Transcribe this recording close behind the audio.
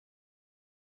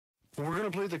We're going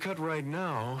to play the cut right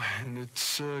now, and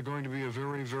it's going to be a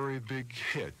very, very big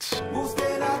hit.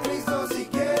 Busquen a Cristo si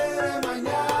quiere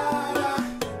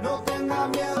mañana. No tenga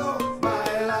miedo,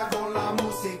 baila con la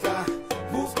música.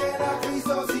 Busquen a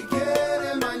Cristo si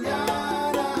quiere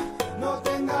mañana. No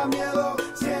tenga miedo,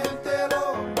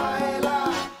 siéntelo,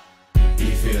 baila.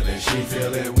 He feel it, she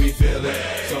feel it, we feel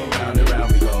it. So round and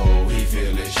round we go. He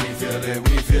feel it, she feel it,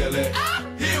 we feel it.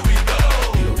 Here we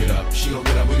go. He gon' get up, she gon'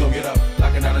 get up, we gon' get up.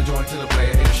 Locking down a joint till the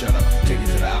player ain't shut up. Take it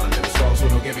to the island and the song, so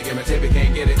don't give me, tape it,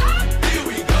 can't get it. Here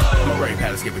we go. My brain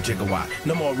palace give a chicken watt.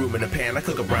 No more room in the pan, I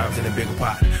cook a browns in a bigger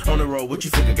pot. On the road, what you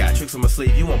figure? Got tricks on my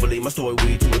sleeve, you won't believe my story,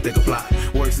 weed to a thicker plot.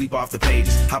 Work, sleep off the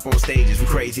pages, hop on stages, we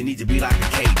crazy, need to be like a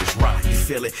cage. Rock, you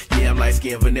feel it? Yeah, I'm light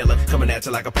skinned vanilla, coming at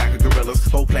you like a pack of gorillas.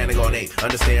 Whole planning on 8,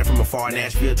 understand from afar,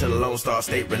 Nashville to the Lone Star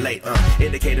State relate.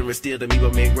 Indicator is still to me,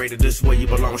 but man greater, this is where you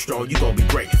belong strong, you gon' be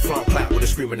great. Front clap with a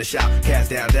scream and a shout,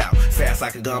 cast down doubt, fast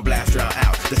like a gun blast, drown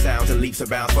out. The sounds and leaps and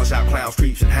bounds, flush out clowns,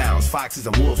 creeps and hounds, foxes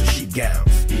and wolves and sheep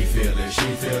gowns. He feel it, she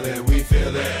feel it, we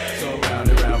feel it. So round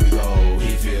and round we go.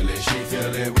 He feel it, she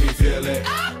feel it, we feel it.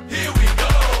 Here we go.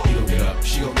 He gon' get up,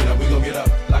 she gon' get up, we gon' get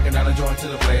up. Locking down a joint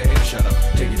till the player ain't shut up.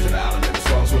 Take it to the island and the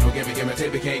song, so don't give me,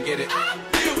 tape it, can't get it.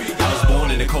 Here we go. I was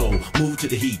born in the cold, moved to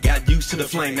the heat, got used to the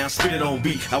flame, now spit it on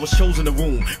beat. I was chosen the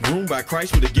womb, groomed by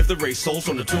Christ with a gift of race, souls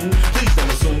from the tomb. Please don't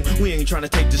assume we ain't trying to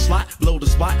take the slot, blow the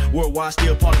spot. Worldwide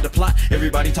still part of the plot.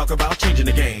 Everybody talk about changing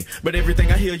the game, but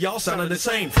everything I hear y'all sounding the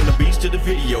same. From the beats to the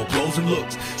video, clothes and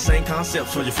looks, same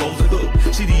concepts for your flows and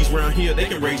hook. See these round here, they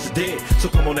can raise the dead. So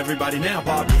come on everybody now,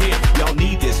 bob your head. Y'all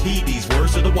need this, heed these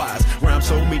words of the wise. Rhyme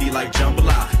so meaty like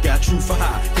jambalaya, got truth for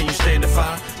high. Can you stand the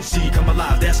fire? See you come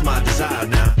alive, that's my desire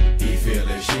now. He feel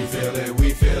it, she feel it,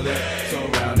 we feel it. So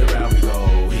round and round we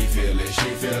go. He feel it, she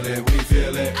feel it, we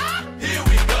feel it. Here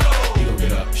we go. He gon'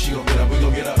 get up, she gon' get up, we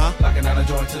gon' get up. Locking down a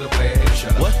joint till the player ain't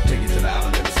shut up. What? Take it to the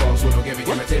island and the song, so don't give me,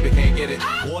 tape it, can't get it.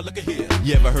 Boy, look at here.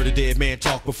 You ever heard a dead man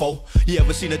talk before? You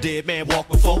ever seen a dead man walk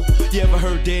before? You ever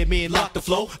heard dead men lock the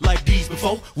flow like these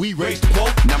before? We raised the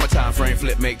quote. Now my time frame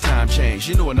flip, make time change.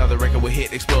 You know another record will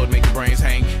hit, explode, make your brains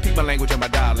hang. Keep my language and my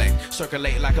dialect,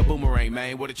 circulate like a boomerang,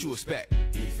 man. What did you expect?